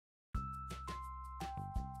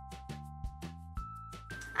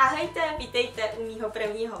Ahojte, vítejte u mýho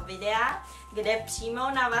prvního videa, kde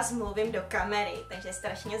přímo na vás mluvím do kamery, takže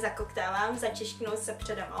strašně zakoktávám, za češtinu se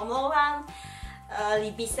předem omlouvám.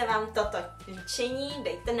 Líbí se vám toto líčení,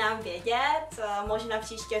 dejte nám vědět, možná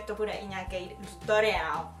příště to bude i nějaký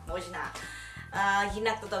tutoriál, možná.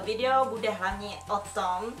 Jinak toto video bude hlavně o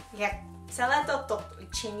tom, jak celé toto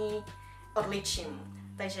líčení odličím.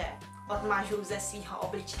 Takže odmažu ze svého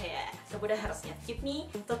obličeje. To bude hrozně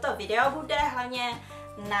vtipný. Toto video bude hlavně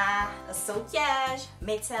na soutěž,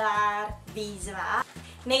 Micelár, výzva.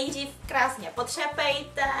 Nejdřív krásně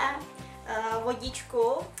potřepejte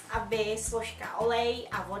vodičku, aby složka olej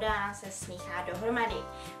a voda se smíchá dohromady.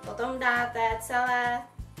 Potom dáte celé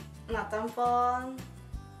na tampon.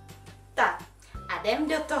 Tak a jdem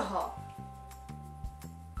do toho.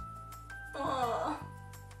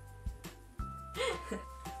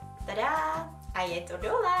 Tada! A je to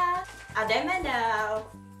dole. A jdeme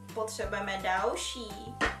dál. Potřebujeme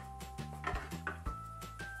další.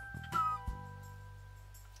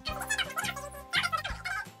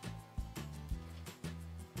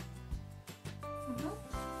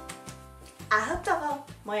 A hotovo.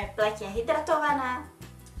 Moje pleť je hydratovaná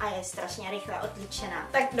a je strašně rychle odličená.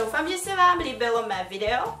 Tak doufám, že se vám líbilo mé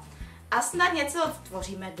video a snad něco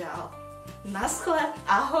tvoříme dál. Naschle,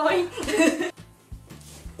 ahoj!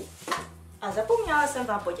 A zapomněla jsem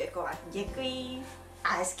vám poděkovat. Děkuji a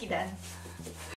hezký den.